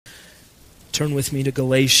Turn with me to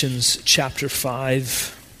Galatians chapter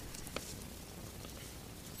 5.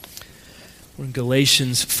 We're in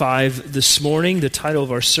Galatians 5 this morning. The title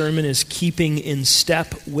of our sermon is Keeping in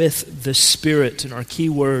Step with the Spirit. And our key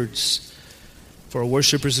words for our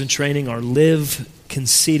worshipers in training are live,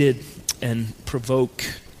 conceited, and provoke.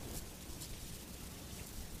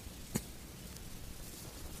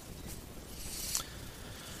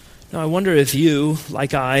 Now, I wonder if you,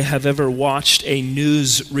 like I, have ever watched a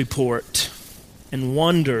news report and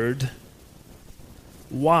wondered,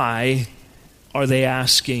 why are they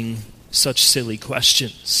asking such silly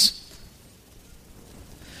questions?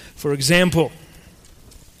 For example,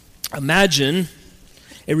 imagine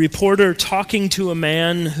a reporter talking to a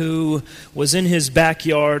man who was in his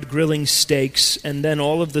backyard grilling steaks, and then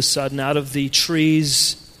all of a sudden, out of the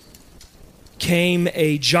trees came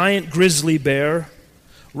a giant grizzly bear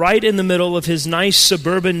right in the middle of his nice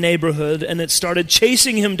suburban neighborhood, and it started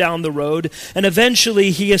chasing him down the road, and eventually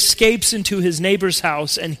he escapes into his neighbor's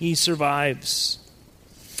house and he survives.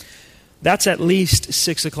 That's at least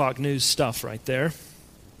 6 o'clock news stuff right there.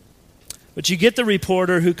 But you get the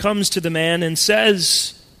reporter who comes to the man and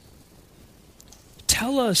says,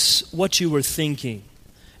 "Tell us what you were thinking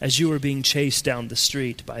as you were being chased down the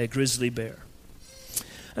street by a grizzly bear."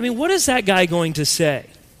 I mean, what is that guy going to say?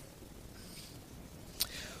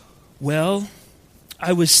 Well,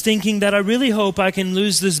 I was thinking that I really hope I can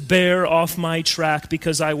lose this bear off my track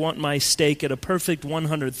because I want my steak at a perfect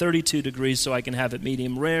 132 degrees so I can have it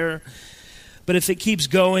medium rare. But if it keeps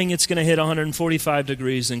going, it's going to hit 145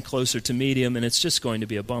 degrees and closer to medium, and it's just going to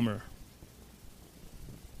be a bummer.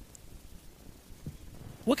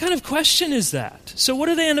 What kind of question is that? So what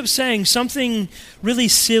do they end up saying? Something really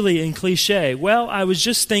silly and cliche. Well, I was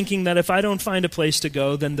just thinking that if I don't find a place to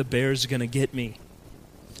go, then the bear's going to get me.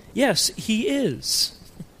 Yes, he is.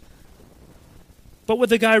 But what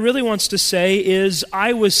the guy really wants to say is,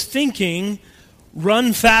 I was thinking,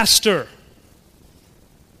 run faster.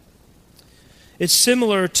 It's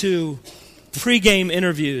similar to pregame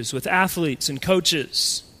interviews with athletes and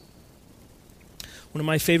coaches. One of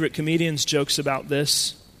my favorite comedians jokes about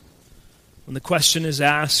this. When the question is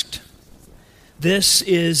asked, this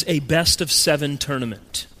is a best-of-7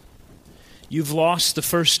 tournament. You've lost the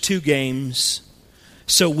first 2 games.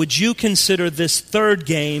 So would you consider this 3rd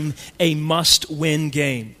game a must-win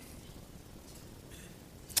game?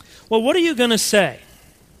 Well, what are you going to say?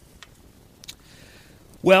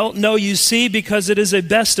 Well, no, you see, because it is a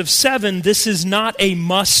best-of-7, this is not a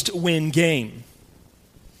must-win game.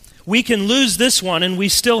 We can lose this one, and we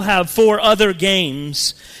still have 4 other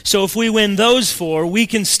games. So if we win those 4, we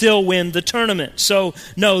can still win the tournament. So,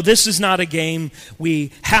 no, this is not a game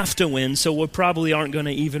we have to win, so we probably aren't going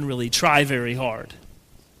to even really try very hard.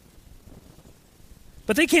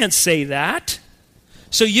 But they can't say that.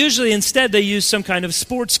 So usually instead they use some kind of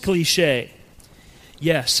sports cliche.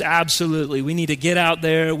 Yes, absolutely. We need to get out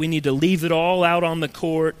there. We need to leave it all out on the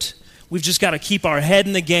court. We've just got to keep our head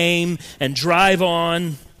in the game and drive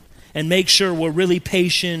on and make sure we're really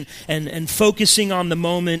patient and focusing on the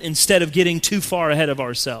moment instead of getting too far ahead of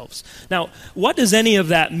ourselves. Now, what does any of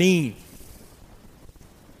that mean?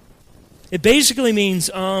 It basically means,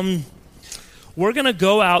 we're going to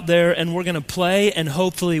go out there and we're going to play, and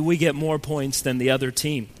hopefully we get more points than the other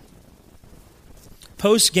team.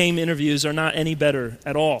 Post-game interviews are not any better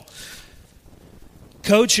at all.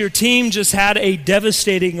 Coach, your team just had a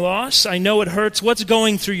devastating loss. I know it hurts. What's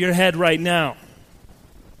going through your head right now?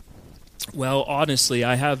 Well, honestly,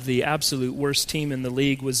 I have the absolute worst team in the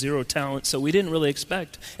league with 0 talent, so we didn't really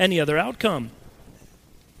expect any other outcome.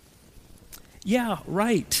 Yeah,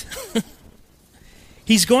 right.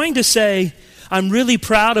 He's going to say, I'm really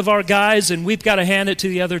proud of our guys, and we've got to hand it to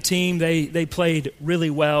the other team. They played really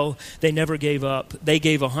well. They never gave up. They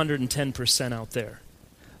gave 110% out there.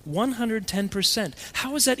 110%.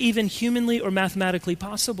 How is that even humanly or mathematically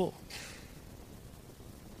possible?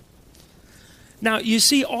 Now, you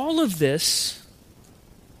see, all of this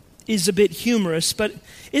is a bit humorous, but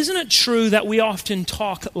isn't it true that we often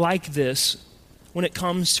talk like this when it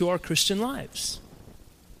comes to our Christian lives?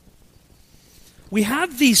 We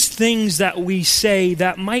have these things that we say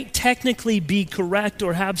that might technically be correct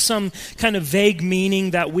or have some kind of vague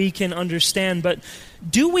meaning that we can understand, but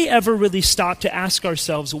do we ever really stop to ask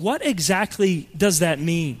ourselves, what exactly does that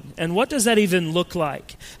mean? And what does that even look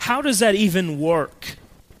like? How does that even work?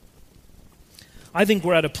 I think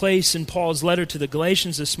we're at a place in Paul's letter to the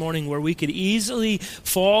Galatians this morning where we could easily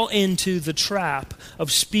fall into the trap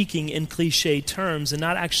of speaking in cliche terms and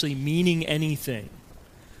not actually meaning anything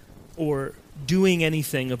or doing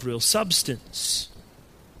anything of real substance.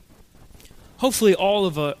 Hopefully all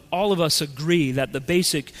of us agree that the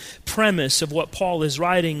basic premise of what Paul is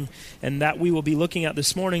writing and that we will be looking at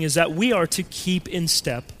this morning is that we are to keep in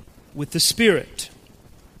step with the Spirit.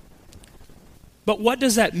 But what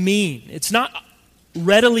does that mean? It's not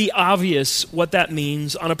readily obvious what that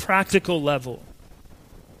means on a practical level.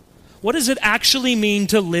 What does it actually mean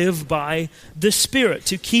to live by the Spirit,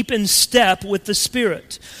 to keep in step with the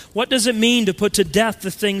Spirit? What does it mean to put to death the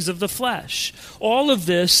things of the flesh? All of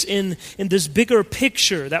this in this bigger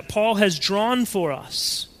picture that Paul has drawn for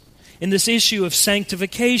us in this issue of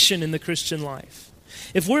sanctification in the Christian life.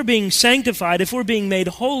 If we're being sanctified, if we're being made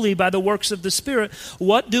holy by the works of the Spirit,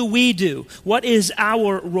 what do we do? What is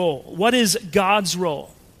our role? What is God's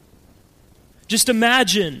role? Just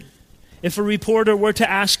imagine if a reporter were to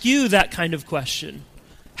ask you that kind of question,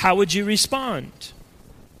 how would you respond?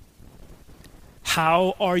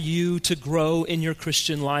 How are you to grow in your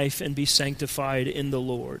Christian life and be sanctified in the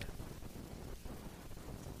Lord?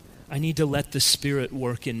 I need to let the Spirit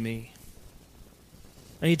work in me.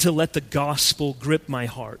 I need to let the gospel grip my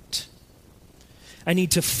heart. I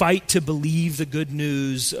need to fight to believe the good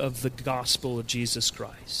news of the gospel of Jesus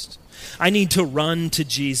Christ. I need to run to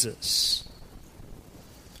Jesus.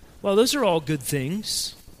 Well, those are all good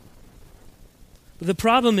things. But the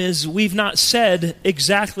problem is we've not said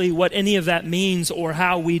exactly what any of that means or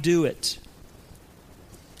how we do it.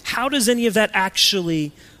 How does any of that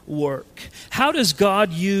actually work? How does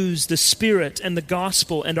God use the Spirit and the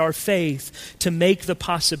gospel and our faith to make the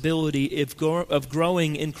possibility of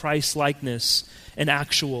growing in Christ's likeness an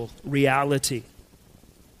actual reality?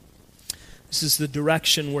 This is the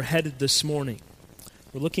direction we're headed this morning.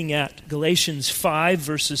 We're looking at Galatians 5,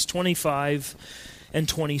 verses 25 and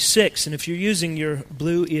 26. And if you're using your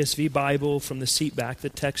blue ESV Bible from the seat back, the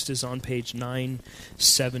text is on page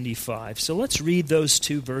 975. So let's read those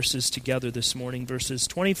two verses together this morning, verses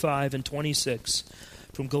 25 and 26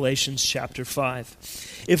 from Galatians chapter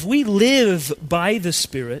 5. If we live by the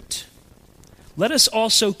Spirit, let us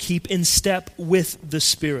also keep in step with the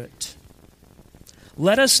Spirit.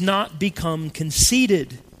 Let us not become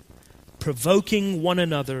conceited, provoking one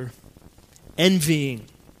another, envying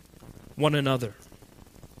one another.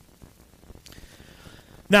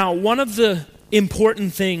 Now, one of the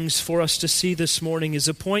important things for us to see this morning is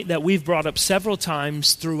a point that we've brought up several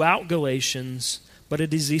times throughout Galatians, but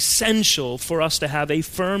it is essential for us to have a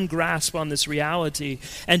firm grasp on this reality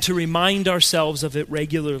and to remind ourselves of it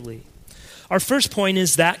regularly. Our first point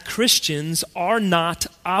is that Christians are not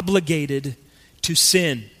obligated to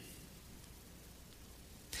sin.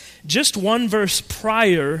 Just one verse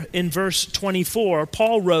prior, in verse 24,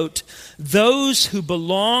 Paul wrote, "Those who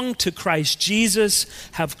belong to Christ Jesus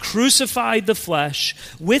have crucified the flesh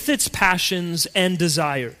with its passions and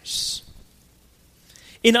desires."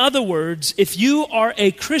 In other words, if you are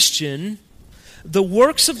a Christian, the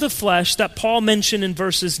works of the flesh that Paul mentioned in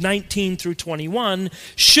verses 19 through 21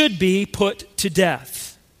 should be put to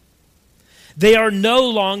death. They are no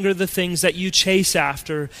longer the things that you chase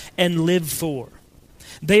after and live for.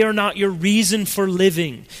 They are not your reason for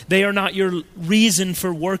living. They are not your reason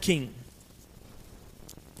for working.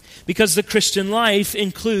 Because the Christian life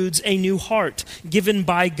includes a new heart given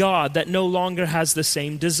by God that no longer has the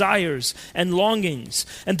same desires and longings.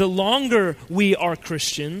 And the longer we are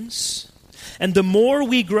Christians, and the more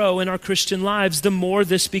we grow in our Christian lives, the more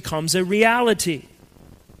this becomes a reality.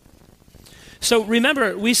 So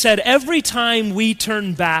remember, we said every time we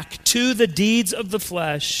turn back to the deeds of the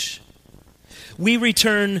flesh, we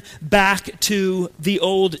return back to the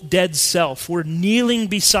old dead self. We're kneeling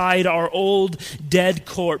beside our old dead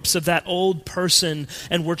corpse of that old person,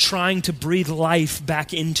 and we're trying to breathe life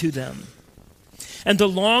back into them. And the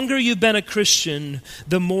longer you've been a Christian,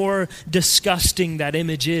 the more disgusting that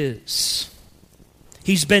image is.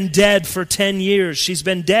 He's been dead for 10 years. She's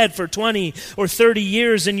been dead for 20 or 30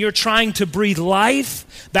 years, and you're trying to breathe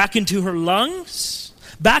life back into her lungs,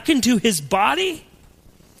 back into his body.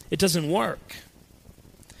 It doesn't work.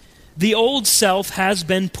 The old self has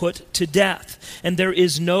been put to death, and there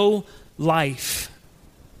is no life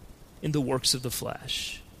in the works of the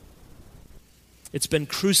flesh. It's been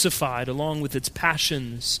crucified along with its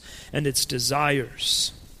passions and its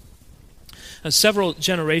desires. Several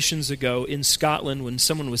generations ago in Scotland, when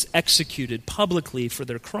someone was executed publicly for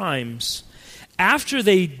their crimes, after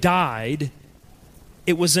they died,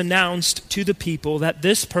 it was announced to the people that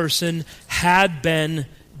this person had been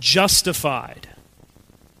justified.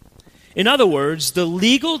 In other words, the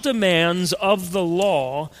legal demands of the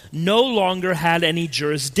law no longer had any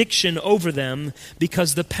jurisdiction over them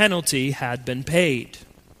because the penalty had been paid.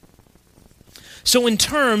 So in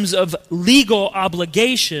terms of legal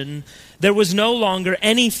obligation, there was no longer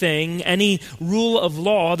anything, any rule of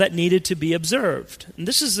law that needed to be observed. And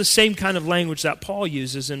this is the same kind of language that Paul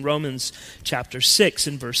uses in Romans chapter 6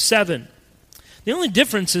 and verse 7. The only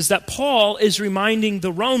difference is that Paul is reminding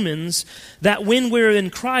the Romans that when we're in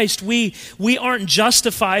Christ, we aren't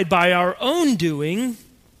justified by our own doing,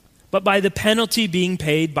 but by the penalty being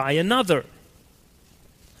paid by another.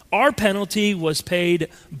 Our penalty was paid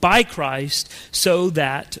by Christ so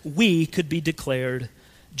that we could be declared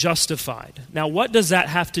justified. Now, what does that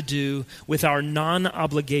have to do with our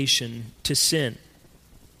non-obligation to sin?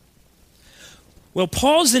 Well,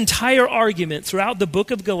 Paul's entire argument throughout the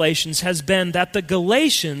book of Galatians has been that the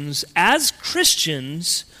Galatians, as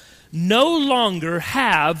Christians, no longer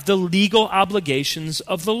have the legal obligations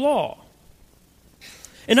of the law.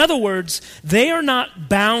 In other words, they are not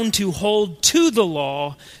bound to hold to the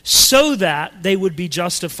law so that they would be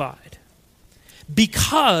justified,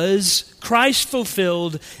 because Christ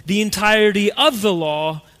fulfilled the entirety of the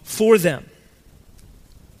law for them.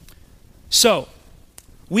 So,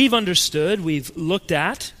 we've understood, we've looked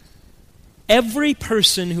at every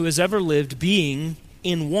person who has ever lived being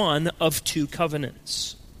in one of two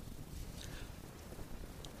covenants.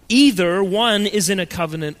 Either one is in a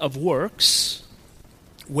covenant of works,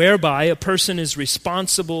 whereby a person is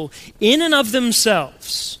responsible in and of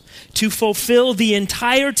themselves to fulfill the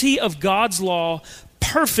entirety of God's law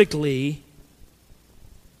perfectly,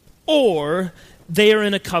 or they are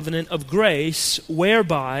in a covenant of grace,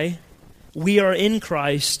 whereby we are in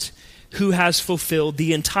Christ, who has fulfilled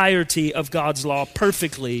the entirety of God's law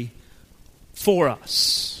perfectly for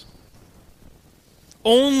us.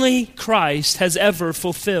 Only Christ has ever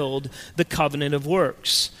fulfilled the covenant of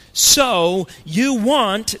works. So, you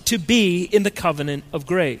want to be in the covenant of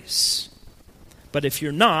grace. But if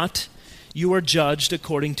you're not, you are judged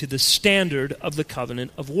according to the standard of the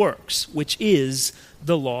covenant of works, which is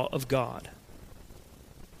the law of God.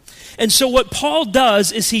 And so what Paul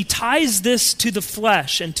does is he ties this to the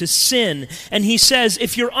flesh and to sin. And he says,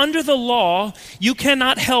 if you're under the law, you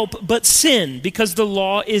cannot help but sin, because the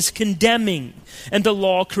law is condemning and the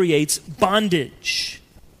law creates bondage.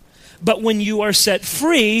 But when you are set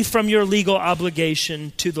free from your legal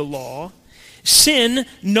obligation to the law, sin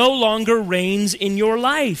no longer reigns in your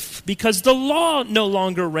life, because the law no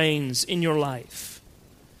longer reigns in your life.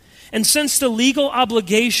 And since the legal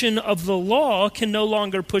obligation of the law can no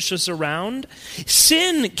longer push us around,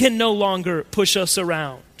 sin can no longer push us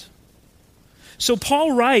around. So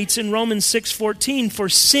Paul writes in Romans 6:14, "For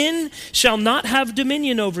sin shall not have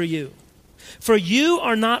dominion over you, for you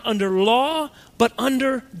are not under law, but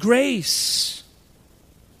under grace."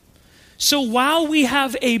 So while we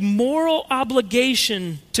have a moral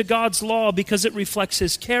obligation to God's law because it reflects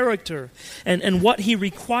His character and what He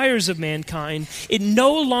requires of mankind, it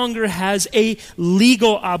no longer has a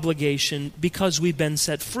legal obligation because we've been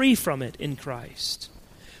set free from it in Christ.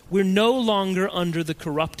 We're no longer under the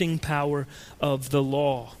corrupting power of the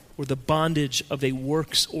law or the bondage of a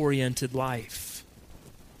works-oriented life.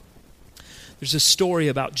 There's a story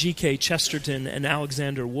about G.K. Chesterton and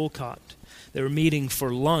Alexander Woollcott. They were meeting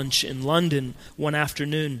for lunch in London one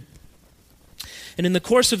afternoon. And in the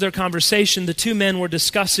course of their conversation, the two men were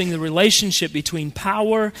discussing the relationship between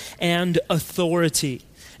power and authority.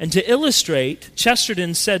 And to illustrate,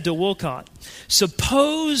 Chesterton said to Woollcott,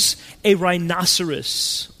 "Suppose a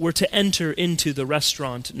rhinoceros were to enter into the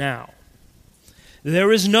restaurant now.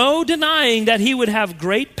 There is no denying that he would have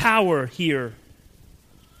great power here.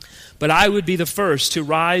 But I would be the first to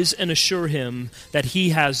rise and assure him that he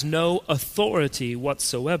has no authority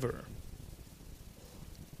whatsoever."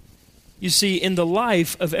 You see, in the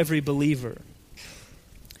life of every believer,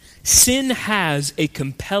 sin has a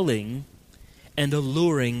compelling and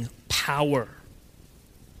alluring power,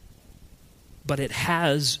 but it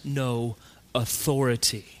has no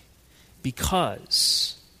authority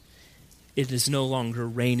because it is no longer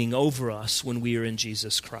reigning over us when we are in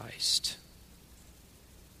Jesus Christ.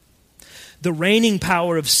 The reigning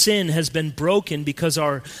power of sin has been broken because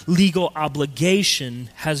our legal obligation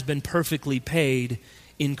has been perfectly paid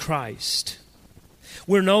in Christ.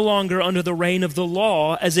 We're no longer under the reign of the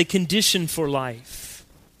law as a condition for life.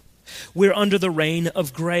 We're under the reign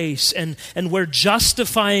of grace. And where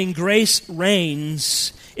justifying grace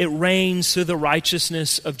reigns, it reigns through the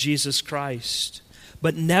righteousness of Jesus Christ,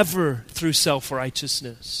 but never through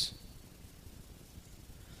self-righteousness.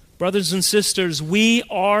 Brothers and sisters, we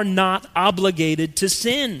are not obligated to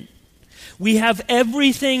sin. We have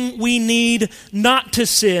everything we need not to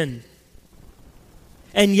sin.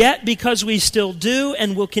 And yet, because we still do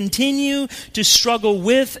and will continue to struggle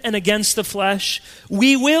with and against the flesh,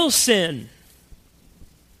 we will sin.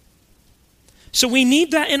 So we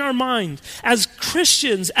need that in our mind. As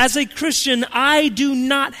Christians, as a Christian, I do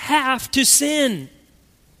not have to sin.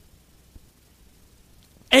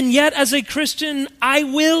 And yet, as a Christian, I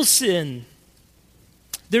will sin.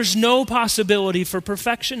 There's no possibility for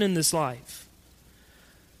perfection in this life.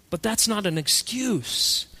 But that's not an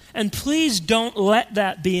excuse. And please don't let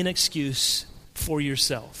that be an excuse for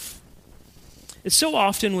yourself. It's so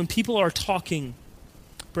often when people are talking,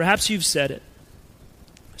 perhaps you've said it,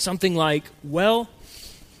 something like, well,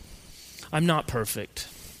 I'm not perfect.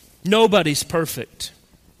 Nobody's perfect.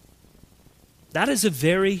 That is a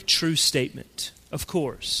very true statement, of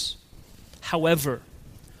course. However,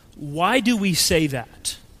 why do we say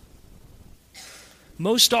that?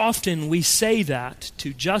 Most often we say that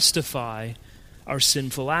to justify our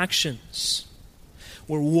sinful actions.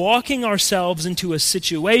 We're walking ourselves into a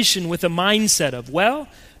situation with a mindset of, well,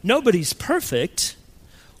 nobody's perfect.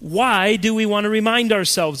 Why do we want to remind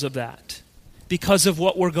ourselves of that? Because of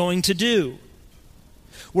what we're going to do.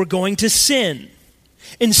 We're going to sin.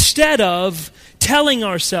 Instead of telling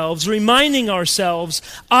ourselves, reminding ourselves,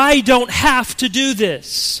 I don't have to do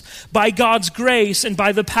this. By God's grace and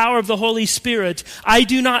by the power of the Holy Spirit, I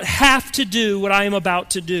do not have to do what I am about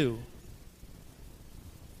to do.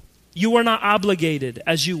 You are not obligated,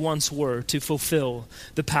 as you once were, to fulfill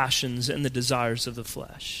the passions and the desires of the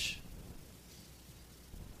flesh.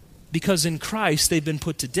 Because in Christ, they've been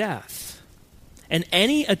put to death. And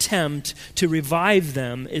any attempt to revive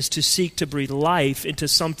them is to seek to breathe life into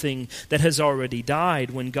something that has already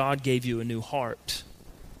died when God gave you a new heart.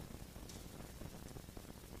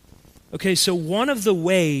 Okay, so one of the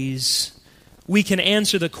ways we can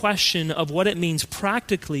answer the question of what it means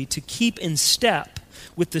practically to keep in step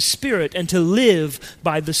with the Spirit and to live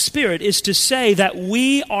by the Spirit is to say that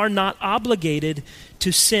we are not obligated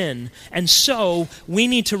to sin. And so we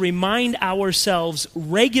need to remind ourselves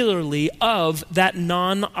regularly of that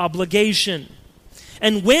non-obligation.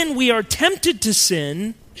 And when we are tempted to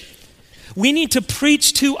sin, we need to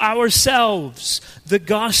preach to ourselves the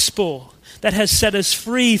gospel that has set us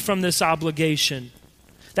free from this obligation.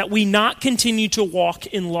 That we not continue to walk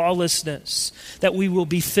in lawlessness, that we will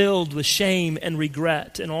be filled with shame and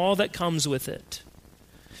regret and all that comes with it.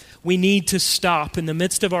 We need to stop in the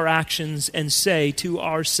midst of our actions and say to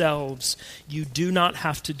ourselves, you do not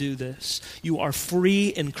have to do this. You are free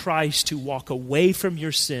in Christ to walk away from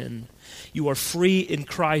your sin. You are free in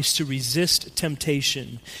Christ to resist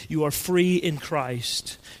temptation. You are free in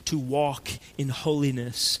Christ to walk in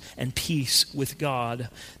holiness and peace with God,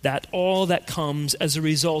 that all that comes as a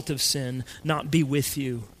result of sin not be with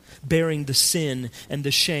you, bearing the sin and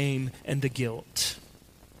the shame and the guilt.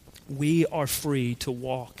 We are free to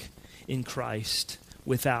walk in Christ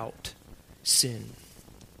without sin.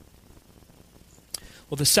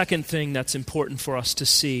 Well, the second thing that's important for us to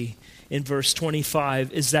see in verse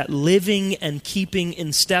 25 is that living and keeping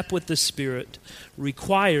in step with the Spirit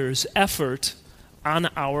requires effort on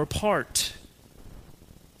our part.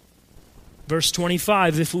 Verse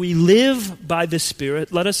 25, if we live by the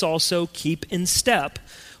Spirit, let us also keep in step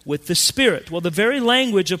with the Spirit. Well, the very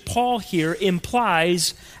language of Paul here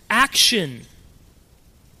implies action.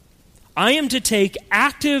 I am to take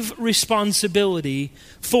active responsibility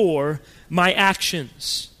for my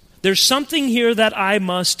actions. There's something here that I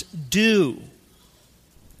must do.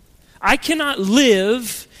 I cannot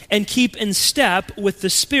live and keep in step with the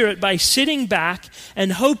Spirit by sitting back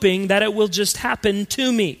and hoping that it will just happen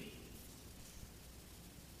to me.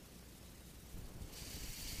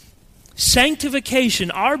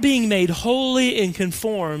 Sanctification, our being made holy and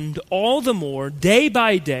conformed all the more day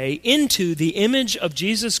by day into the image of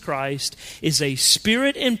Jesus Christ, is a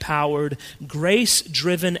Spirit-empowered,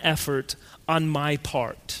 grace-driven effort on my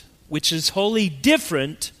part, which is wholly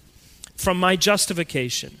different from my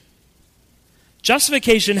justification.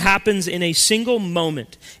 Justification happens in a single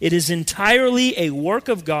moment. It is entirely a work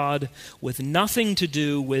of God with nothing to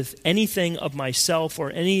do with anything of myself or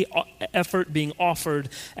any effort being offered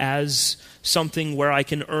as something where I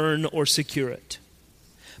can earn or secure it.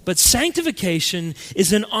 But sanctification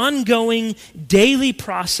is an ongoing daily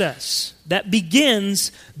process that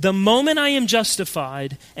begins the moment I am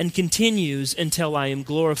justified and continues until I am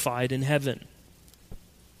glorified in heaven.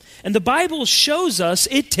 And the Bible shows us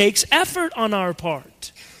it takes effort on our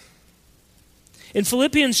part. In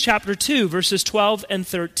Philippians chapter 2, verses 12 and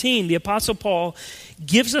 13, the Apostle Paul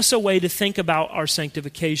gives us a way to think about our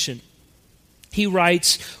sanctification. He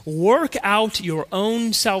writes, "Work out your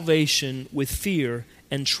own salvation with fear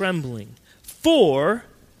and trembling, for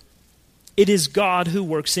it is God who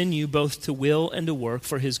works in you both to will and to work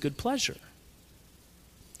for his good pleasure."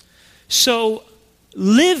 So,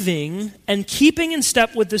 living and keeping in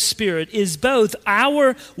step with the Spirit is both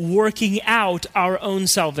our working out our own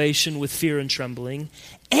salvation with fear and trembling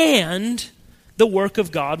and the work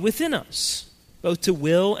of God within us, both to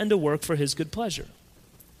will and to work for his good pleasure.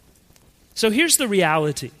 So here's the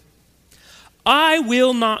reality. I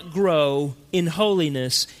will not grow in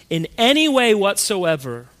holiness in any way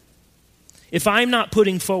whatsoever if I'm not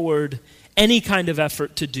putting forward any kind of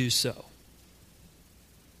effort to do so.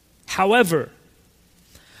 However,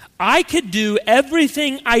 I could do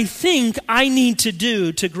everything I think I need to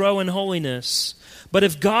do to grow in holiness, but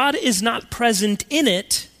if God is not present in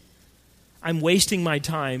it, I'm wasting my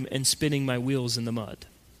time and spinning my wheels in the mud.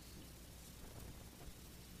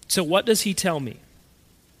 So what does he tell me?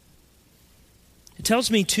 It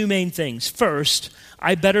tells me two main things. First,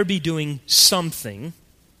 I better be doing something.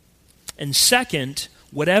 And second,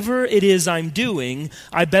 whatever it is I'm doing,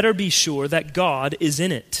 I better be sure that God is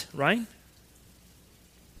in it, right?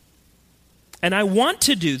 And I want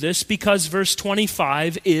to do this because verse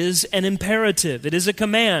 25 is an imperative. It is a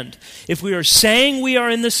command. If we are saying we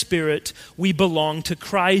are in the Spirit, we belong to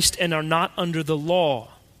Christ and are not under the law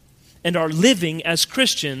and are living as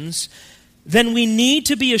Christians, then we need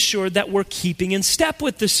to be assured that we're keeping in step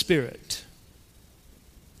with the Spirit.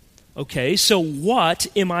 Okay, so what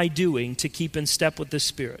am I doing to keep in step with the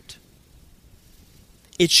Spirit?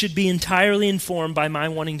 It should be entirely informed by my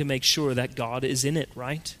wanting to make sure that God is in it,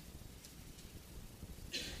 right?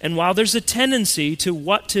 And while there's a tendency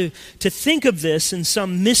to think of this in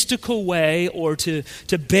some mystical way or to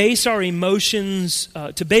base our emotions,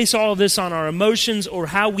 to base all of this on our emotions or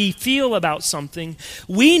how we feel about something,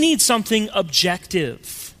 we need something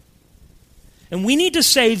objective. And we need to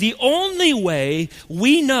say the only way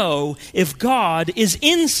we know if God is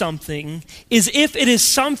in something is if it is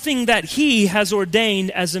something that he has ordained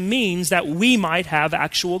as a means that we might have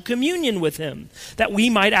actual communion with him, that we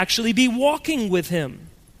might actually be walking with him.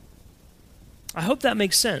 I hope that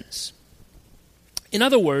makes sense. In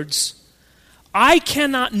other words, I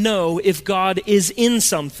cannot know if God is in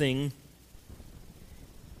something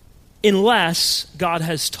unless God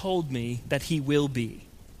has told me that he will be.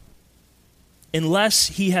 Unless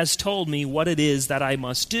he has told me what it is that I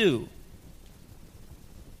must do.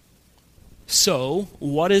 So,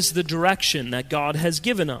 what is the direction that God has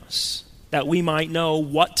given us? That we might know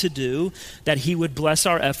what to do, that he would bless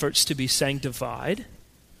our efforts to be sanctified,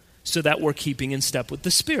 so that we're keeping in step with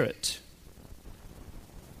the Spirit.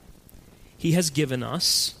 He has given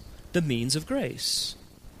us the means of grace.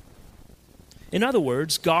 In other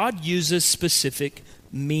words, God uses specific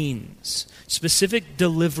means, specific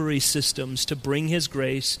delivery systems to bring his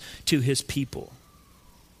grace to his people.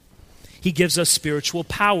 He gives us spiritual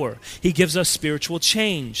power. He gives us spiritual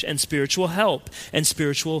change and spiritual help and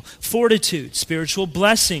spiritual fortitude, spiritual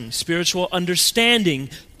blessing, spiritual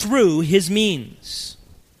understanding through his means.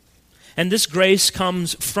 And this grace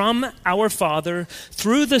comes from our Father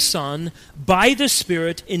through the Son by the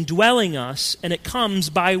Spirit indwelling us, and it comes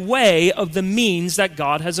by way of the means that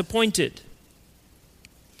God has appointed.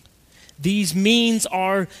 These means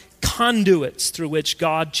are conduits through which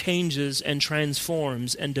God changes and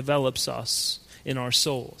transforms and develops us in our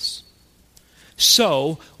souls.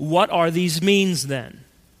 So, what are these means then?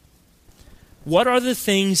 What are the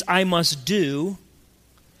things I must do,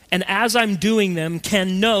 and as I'm doing them,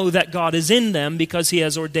 can know that God is in them because he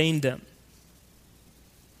has ordained them?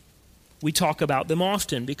 We talk about them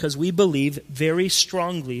often because we believe very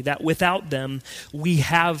strongly that without them, we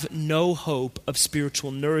have no hope of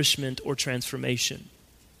spiritual nourishment or transformation.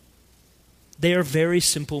 They are very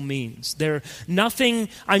simple means. They're nothing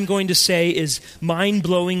I'm going to say is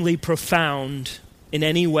mind-blowingly profound in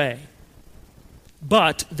any way.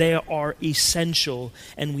 But they are essential,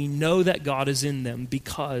 and we know that God is in them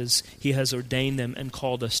because he has ordained them and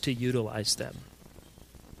called us to utilize them.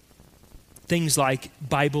 Things like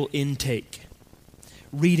Bible intake,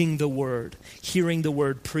 reading the Word, hearing the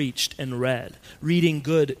Word preached and read, reading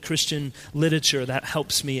good Christian literature that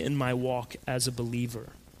helps me in my walk as a believer.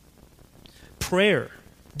 Prayer,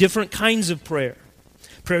 different kinds of prayer.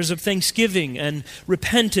 Prayers of thanksgiving and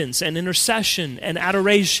repentance and intercession and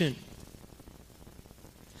adoration.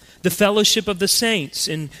 The fellowship of the saints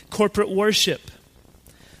in corporate worship.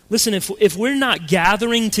 Listen, if we're not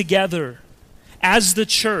gathering together as the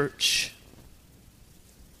church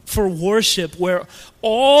for worship where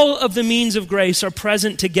all of the means of grace are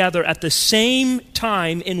present together at the same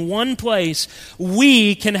time in one place,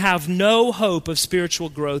 we can have no hope of spiritual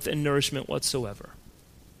growth and nourishment whatsoever.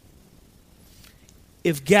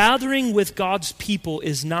 If gathering with God's people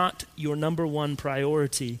is not your number one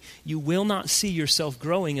priority, you will not see yourself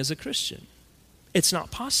growing as a Christian. It's not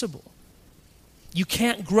possible. You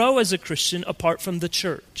can't grow as a Christian apart from the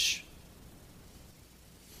church.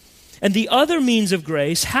 And the other means of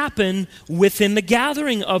grace happen within the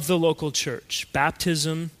gathering of the local church,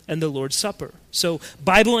 baptism and the Lord's Supper. So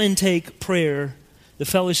Bible intake, prayer, the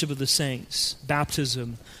fellowship of the saints,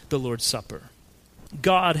 baptism, the Lord's Supper.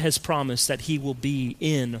 God has promised that he will be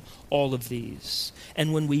in all of these.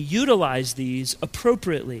 And when we utilize these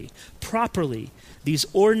appropriately, properly, these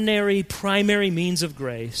ordinary primary means of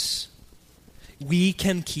grace, we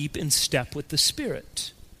can keep in step with the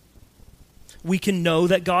Spirit. We can know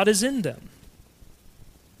that God is in them.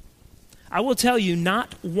 I will tell you,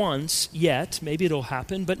 not once yet, maybe it'll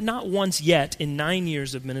happen, but not once yet in 9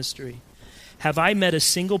 years of ministry have I met a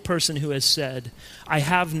single person who has said, I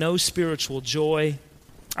have no spiritual joy,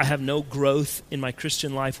 I have no growth in my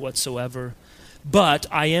Christian life whatsoever, but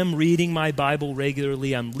I am reading my Bible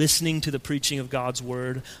regularly, I'm listening to the preaching of God's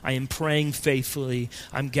word, I am praying faithfully,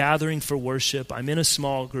 I'm gathering for worship, I'm in a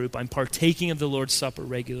small group, I'm partaking of the Lord's Supper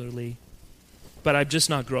regularly, but I'm just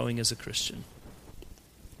not growing as a Christian.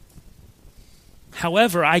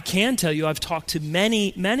 However, I can tell you I've talked to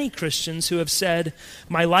many, many Christians who have said,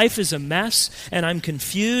 my life is a mess and I'm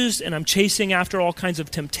confused and I'm chasing after all kinds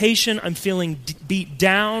of temptation. I'm feeling beat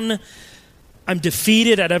down. I'm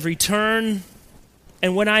defeated at every turn.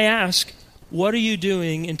 And when I ask, what are you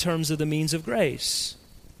doing in terms of the means of grace?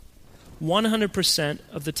 100%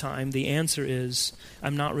 of the time, the answer is,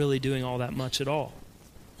 I'm not really doing all that much at all.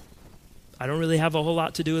 I don't really have a whole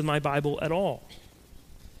lot to do with my Bible at all.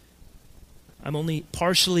 I'm only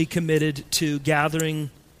partially committed to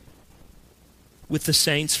gathering with the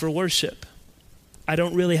saints for worship. I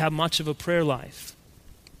don't really have much of a prayer life.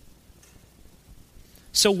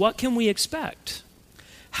 So what can we expect?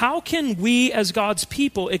 How can we as God's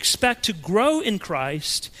people expect to grow in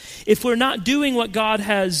Christ if we're not doing what God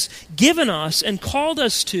has given us and called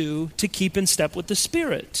us to keep in step with the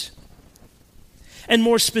Spirit? And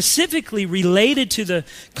more specifically related to the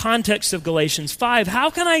context of Galatians 5, how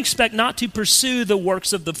can I expect not to pursue the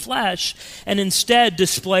works of the flesh and instead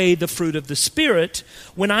display the fruit of the Spirit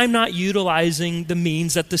when I'm not utilizing the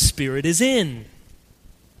means that the Spirit is in?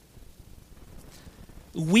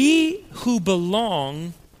 We who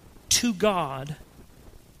belong to God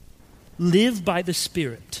live by the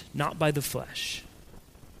Spirit, not by the flesh.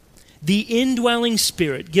 The indwelling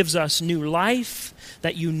Spirit gives us new life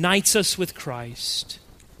that unites us with Christ.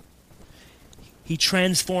 He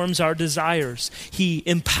transforms our desires. He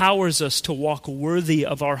empowers us to walk worthy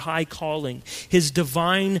of our high calling. His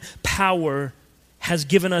divine power has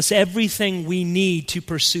given us everything we need to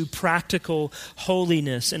pursue practical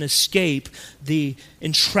holiness and escape the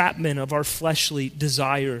entrapment of our fleshly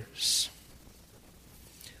desires.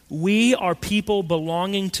 We are people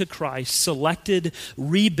belonging to Christ, selected,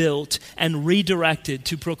 rebuilt, and redirected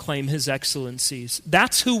to proclaim his excellencies.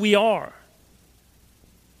 That's who we are.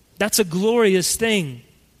 That's a glorious thing.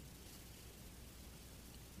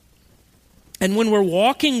 And when we're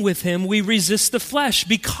walking with him, we resist the flesh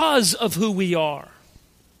because of who we are.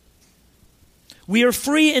 We are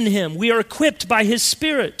free in him. We are equipped by his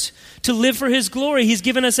Spirit to live for his glory. He's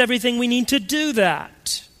given us everything we need to do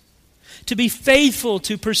that. To be faithful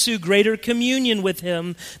to pursue greater communion with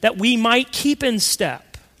him that we might keep in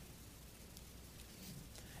step.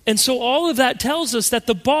 And so all of that tells us that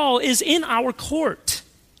the ball is in our court.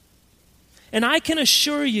 And I can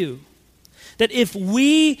assure you that if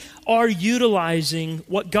we are utilizing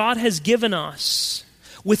what God has given us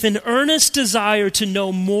with an earnest desire to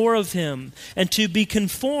know more of him and to be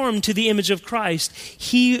conformed to the image of Christ,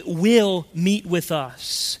 he will meet with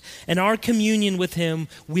us. And our communion with him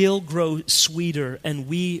will grow sweeter and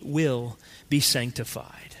we will be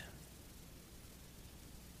sanctified.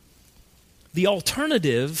 The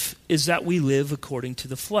alternative is that we live according to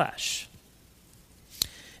the flesh.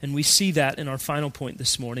 And we see that in our final point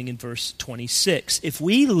this morning in verse 26. If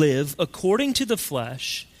we live according to the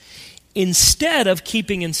flesh, instead of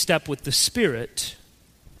keeping in step with the Spirit,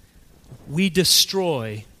 we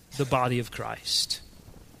destroy the body of Christ.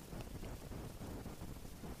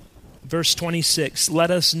 Verse 26,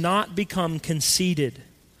 let us not become conceited,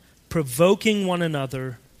 provoking one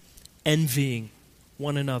another, envying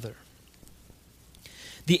one another.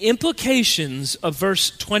 The implications of verse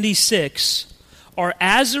 26 are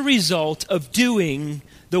as a result of doing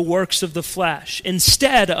the works of the flesh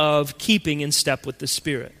instead of keeping in step with the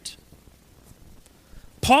Spirit.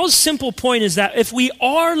 Paul's simple point is that if we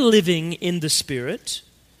are living in the Spirit,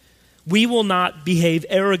 we will not behave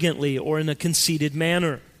arrogantly or in a conceited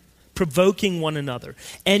manner, provoking one another,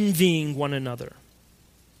 envying one another.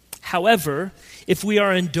 However, if we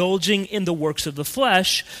are indulging in the works of the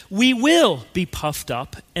flesh, we will be puffed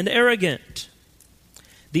up and arrogant.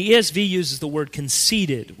 The ESV uses the word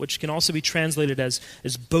conceited, which can also be translated as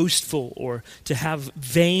boastful or to have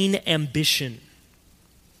vain ambition.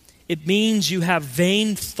 It means you have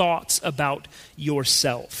vain thoughts about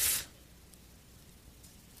yourself.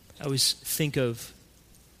 I always think of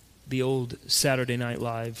the old Saturday Night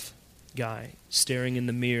Live guy staring in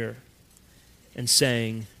the mirror and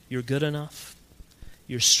saying, "You're good enough,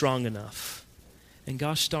 you're strong enough, and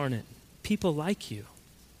gosh darn it, people like you."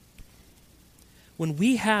 When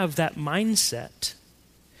we have that mindset,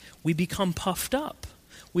 we become puffed up.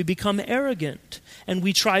 We become arrogant, and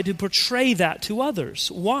we try to portray that to others.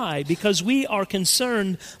 Why? Because we are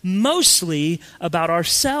concerned mostly about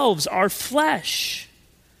ourselves, our flesh,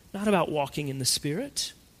 not about walking in the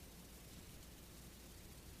Spirit.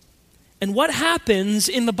 And what happens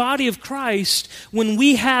in the body of Christ when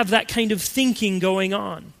we have that kind of thinking going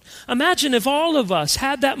on? Imagine if all of us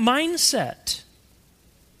had that mindset.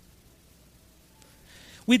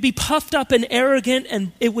 We'd be puffed up and arrogant,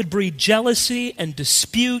 and it would breed jealousy and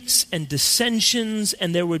disputes and dissensions,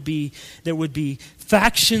 and there would be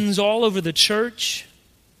factions all over the church.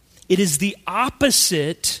 It is the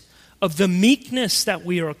opposite of the meekness that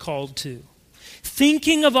we are called to.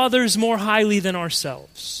 Thinking of others more highly than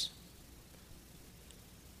ourselves.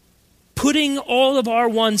 Putting all of our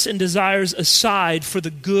wants and desires aside for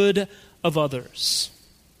the good of others.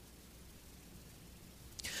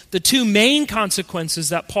 The two main consequences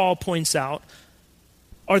that Paul points out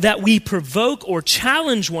are that we provoke or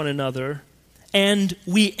challenge one another and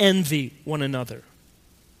we envy one another.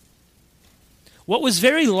 What was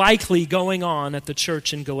very likely going on at the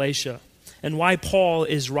church in Galatia, and why Paul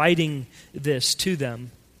is writing this to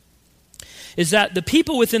them, is that the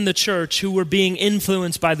people within the church who were being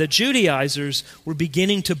influenced by the Judaizers were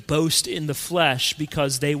beginning to boast in the flesh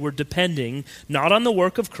because they were depending not on the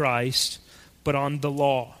work of Christ, but on the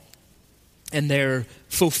law. And they're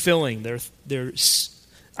fulfilling their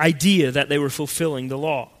idea that they were fulfilling the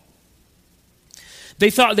law. They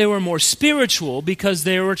thought they were more spiritual because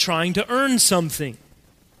they were trying to earn something.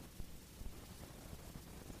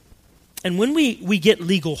 And when we get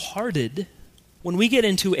legal-hearted, when we get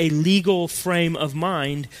into a legal frame of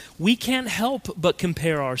mind, we can't help but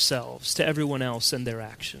compare ourselves to everyone else and their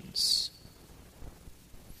actions.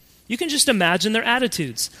 You can just imagine their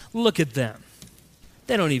attitudes. Look at them.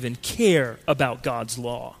 They don't even care about God's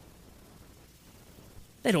law.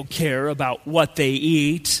 They don't care about what they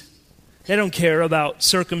eat. They don't care about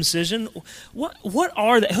circumcision. What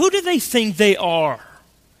are they? Who do they think they are,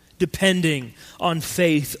 depending on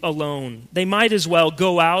faith alone? They might as well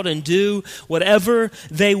go out and do whatever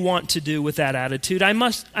they want to do with that attitude.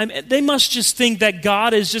 They must just think that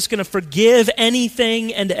God is just going to forgive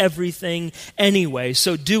anything and everything anyway,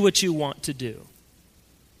 so do what you want to do.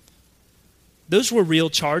 Those were real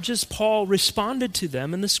charges. Paul responded to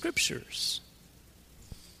them in the Scriptures.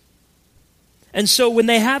 And so when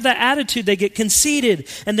they have that attitude, they get conceited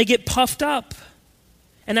and they get puffed up.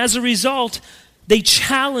 And as a result, they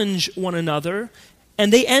challenge one another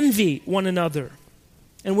and they envy one another.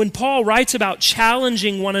 And when Paul writes about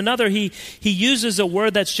challenging one another, he uses a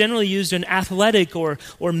word that's generally used in athletic or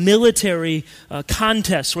military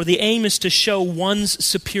contests, where the aim is to show one's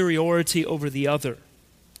superiority over the other.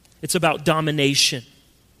 It's about domination.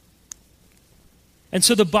 And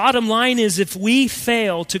so the bottom line is, if we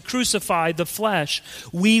fail to crucify the flesh,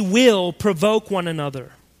 we will provoke one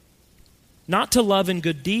another. Not to love and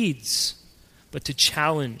good deeds, but to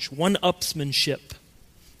challenge, one-upsmanship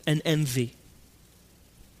and envy.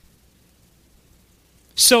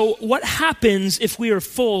 So what happens if we are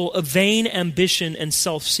full of vain ambition and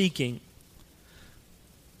self-seeking?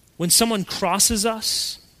 When someone crosses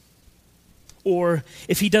us, or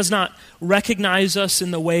if he does not recognize us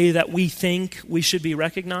in the way that we think we should be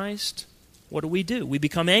recognized, what do? We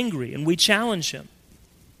become angry and we challenge him.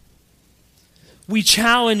 We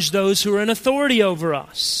challenge those who are in authority over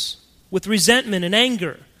us with resentment and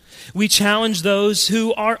anger. We challenge those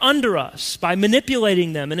who are under us by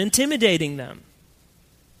manipulating them and intimidating them.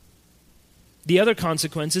 The other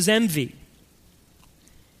consequence is envy.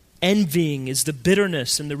 Envying is the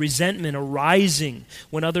bitterness and the resentment arising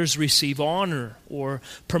when others receive honor or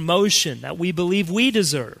promotion that we believe we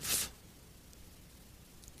deserve.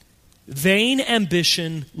 Vain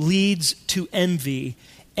ambition leads to envy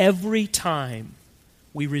every time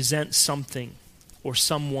we resent something or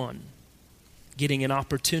someone getting an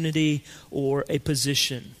opportunity or a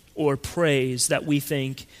position or praise that we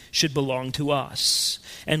think should belong to us.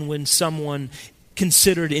 And when someone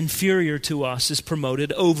considered inferior to us is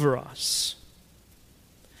promoted over us.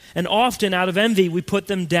 And often out of envy, we put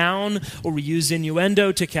them down, or we use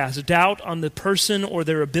innuendo to cast doubt on the person or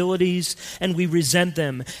their abilities, and we resent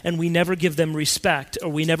them, and we never give them respect, or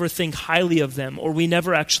we never think highly of them, or we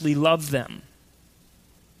never actually love them.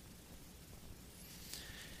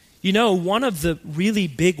 You know, one of the really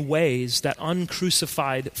big ways that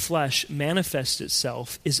uncrucified flesh manifests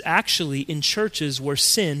itself is actually in churches where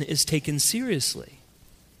sin is taken seriously.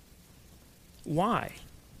 Why?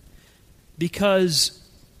 Because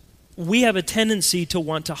we have a tendency to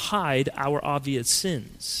want to hide our obvious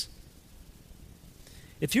sins.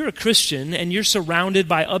 If you're a Christian and you're surrounded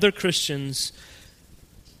by other Christians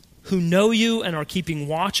who know you and are keeping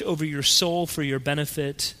watch over your soul for your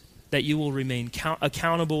benefit, that you will remain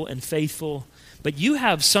accountable and faithful, but you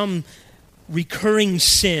have some recurring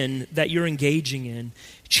sin that you're engaging in,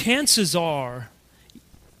 chances are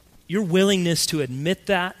your willingness to admit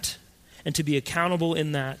that and to be accountable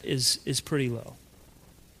in that is pretty low.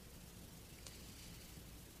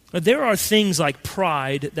 But there are things like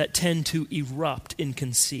pride that tend to erupt in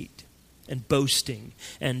conceit and boasting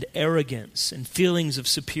and arrogance and feelings of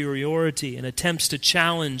superiority and attempts to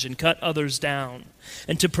challenge and cut others down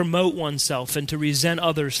and to promote oneself and to resent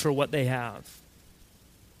others for what they have.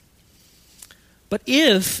 But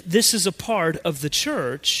if this is a part of the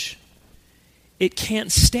church, it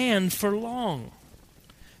can't stand for long.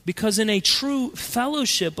 Because in a true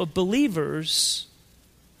fellowship of believers,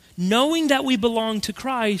 knowing that we belong to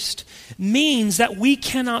Christ means that we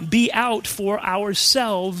cannot be out for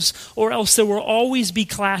ourselves, or else there will always be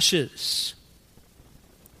clashes.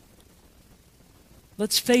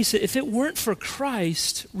 Let's face it, if it weren't for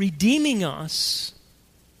Christ redeeming us,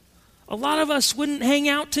 a lot of us wouldn't hang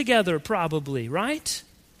out together probably, right?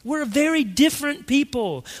 We're very different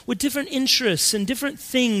people with different interests and different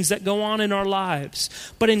things that go on in our lives.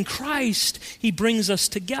 But in Christ, He brings us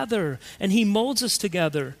together and He molds us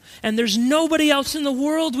together. And there's nobody else in the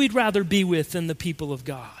world we'd rather be with than the people of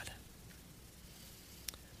God.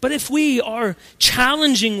 But if we are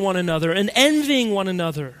challenging one another and envying one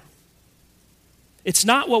another, it's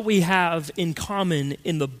not what we have in common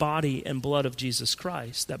in the body and blood of Jesus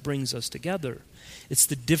Christ that brings us together. It's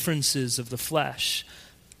the differences of the flesh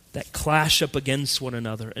that clash up against one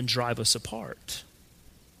another and drive us apart.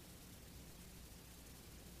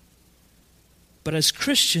 But as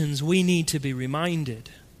Christians, we need to be reminded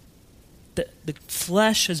that the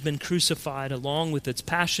flesh has been crucified along with its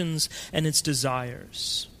passions and its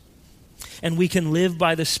desires. And we can live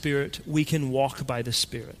by the Spirit, we can walk by the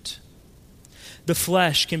Spirit. The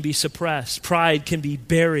flesh can be suppressed, pride can be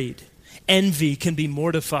buried, envy can be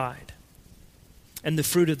mortified, and the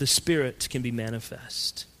fruit of the Spirit can be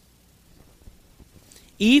manifest.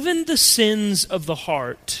 Even the sins of the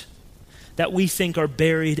heart that we think are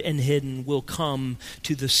buried and hidden will come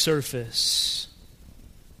to the surface.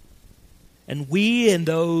 And we and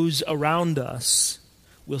those around us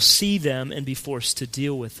will see them and be forced to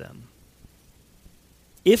deal with them.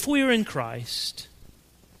 If we are in Christ,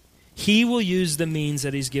 He will use the means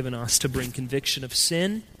that He's given us to bring conviction of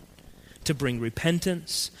sin, to bring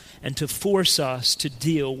repentance, and to force us to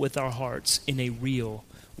deal with our hearts in a real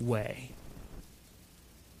way.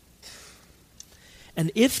 And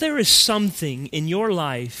if there is something in your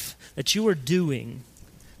life that you are doing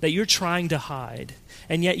that you're trying to hide,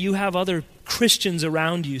 and yet you have other Christians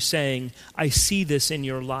around you saying, I see this in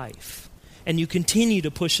your life, and you continue to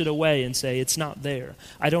push it away and say, it's not there.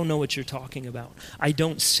 I don't know what you're talking about. I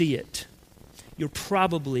don't see it. You're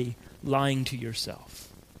probably lying to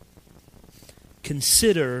yourself.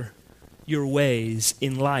 Consider your ways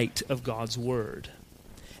in light of God's word.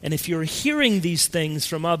 And if you're hearing these things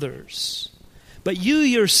from others, but you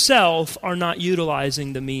yourself are not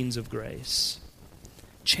utilizing the means of grace,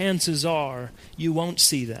 chances are you won't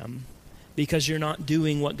see them because you're not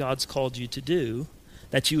doing what God's called you to do,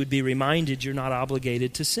 that you would be reminded you're not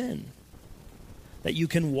obligated to sin, that you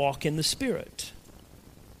can walk in the Spirit.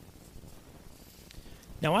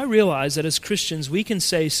 Now, I realize that as Christians, we can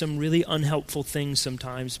say some really unhelpful things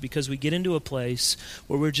sometimes because we get into a place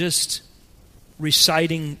where we're just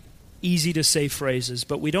reciting easy-to-say phrases,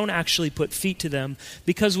 but we don't actually put feet to them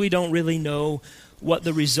because we don't really know what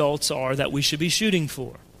the results are that we should be shooting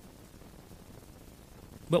for.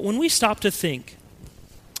 But when we stop to think,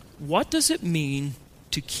 what does it mean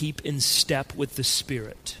to keep in step with the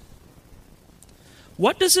Spirit?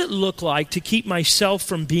 What does it look like to keep myself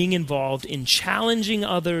from being involved in challenging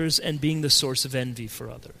others and being the source of envy for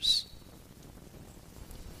others?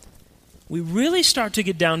 We really start to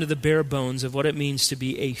get down to the bare bones of what it means to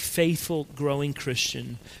be a faithful, growing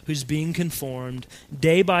Christian who's being conformed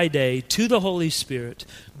day by day to the Holy Spirit,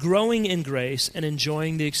 growing in grace and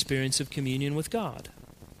enjoying the experience of communion with God.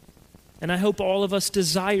 And I hope all of us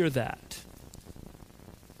desire that.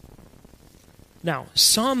 Now,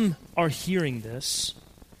 some are hearing this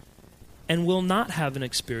and will not have an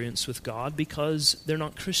experience with God because they're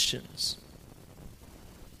not Christians.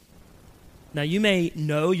 Now, you may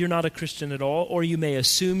know you're not a Christian at all, or you may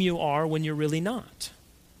assume you are when you're really not.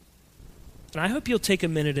 And I hope you'll take a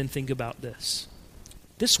minute and think about this.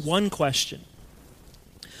 This one question: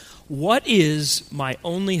 what is my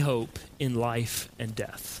only hope in life and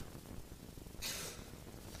death?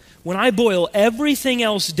 When I boil everything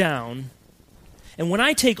else down, and when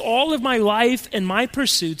I take all of my life and my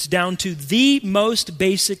pursuits down to the most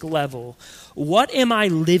basic level, what am I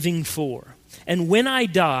living for? And when I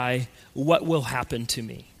die, what will happen to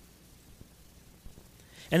me?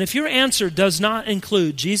 And if your answer does not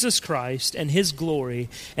include Jesus Christ and His glory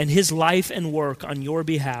and His life and work on your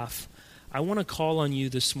behalf, I want to call on you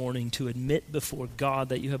this morning to admit before God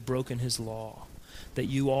that you have broken His law, that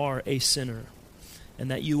you are a sinner,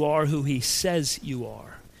 and that you are who He says you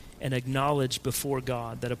are, and acknowledge before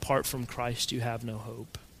God that apart from Christ you have no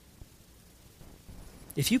hope.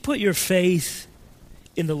 If you put your faith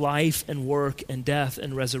in the life and work and death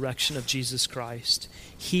and resurrection of Jesus Christ,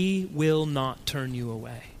 He will not turn you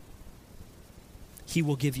away. He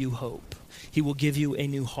will give you hope. He will give you a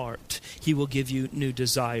new heart. He will give you new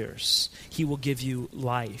desires. He will give you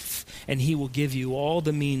life. And He will give you all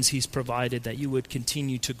the means He's provided that you would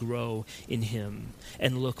continue to grow in Him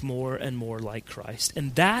and look more and more like Christ.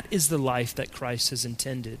 And that is the life that Christ has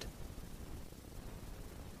intended.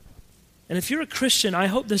 And if you're a Christian, I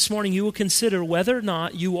hope this morning you will consider whether or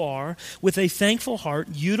not you are, with a thankful heart,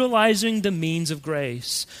 utilizing the means of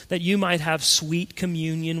grace that you might have sweet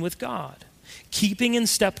communion with God, keeping in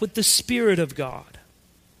step with the Spirit of God.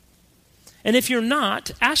 And if you're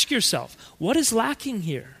not, ask yourself, what is lacking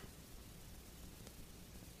here?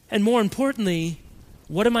 And more importantly,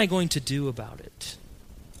 what am I going to do about it?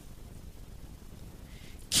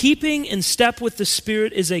 Keeping in step with the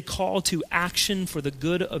Spirit is a call to action for the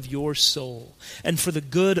good of your soul and for the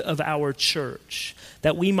good of our church,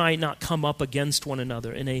 that we might not come up against one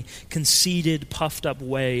another in a conceited, puffed up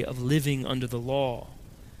way of living under the law,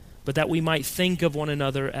 but that we might think of one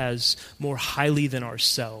another as more highly than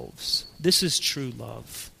ourselves. This is true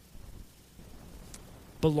love.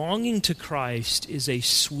 Belonging to Christ is a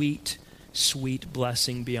sweet, sweet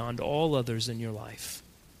blessing beyond all others in your life.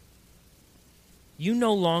 You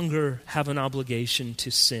no longer have an obligation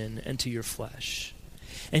to sin and to your flesh.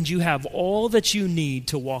 And you have all that you need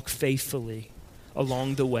to walk faithfully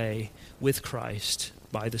along the way with Christ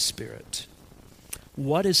by the Spirit.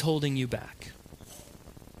 What is holding you back?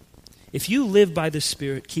 If you live by the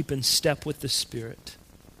Spirit, keep in step with the Spirit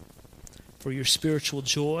for your spiritual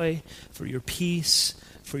joy, for your peace,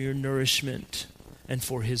 for your nourishment, and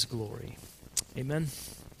for His glory. Amen?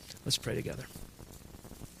 Let's pray together.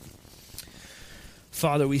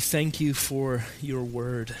 Father, we thank you for your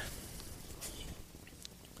word.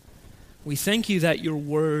 We thank you that your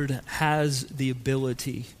word has the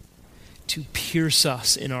ability to pierce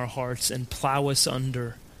us in our hearts and plow us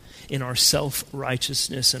under in our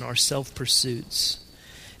self-righteousness and our self-pursuits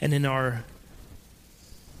and in our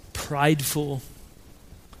prideful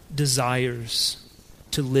desires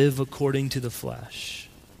to live according to the flesh.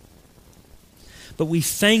 But we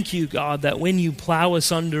thank you, God, that when you plow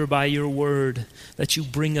us under by your word, that you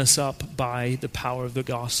bring us up by the power of the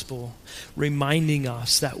gospel, reminding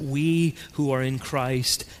us that we who are in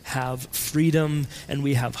Christ have freedom, and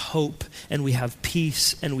we have hope, and we have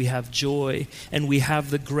peace, and we have joy, and we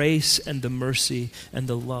have the grace and the mercy and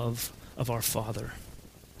the love of our Father,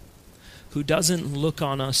 who doesn't look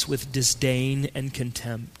on us with disdain and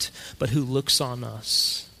contempt, but who looks on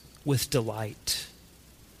us with delight.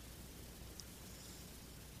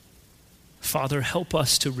 Father, help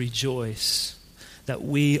us to rejoice that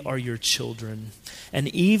we are your children, and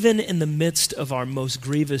even in the midst of our most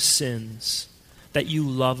grievous sins, that you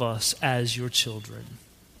love us as your children,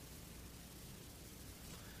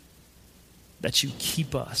 that you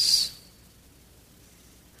keep us,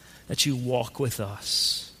 that you walk with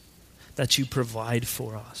us, that you provide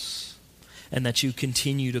for us, and that you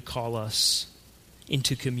continue to call us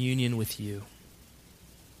into communion with you,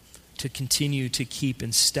 to continue to keep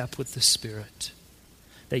in step with the Spirit,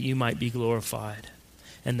 that you might be glorified,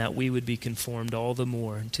 and that we would be conformed all the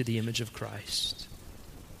more to the image of Christ.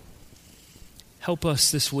 Help us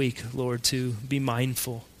this week, Lord, to be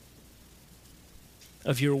mindful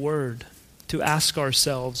of your word, to ask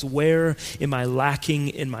ourselves, where am I lacking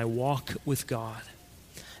in my walk with God,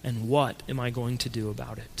 and what am I going to do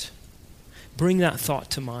about it? Bring that thought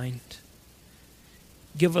to mind.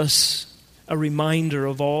 Give us a reminder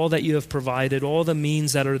of all that you have provided, all the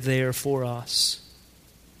means that are there for us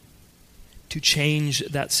to change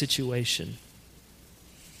that situation.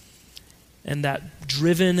 And that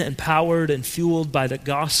driven and powered and fueled by the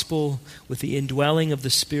gospel with the indwelling of the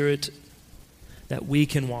Spirit, that we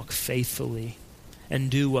can walk faithfully and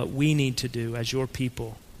do what we need to do as your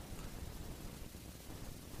people.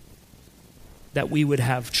 That we would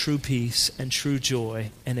have true peace and true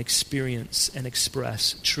joy and experience and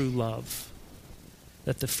express true love.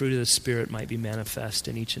 That the fruit of the Spirit might be manifest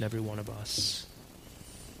in each and every one of us.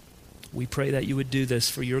 We pray that you would do this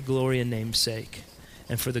for your glory and name's sake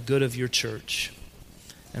and for the good of your church.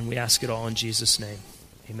 And we ask it all in Jesus' name.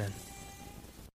 Amen.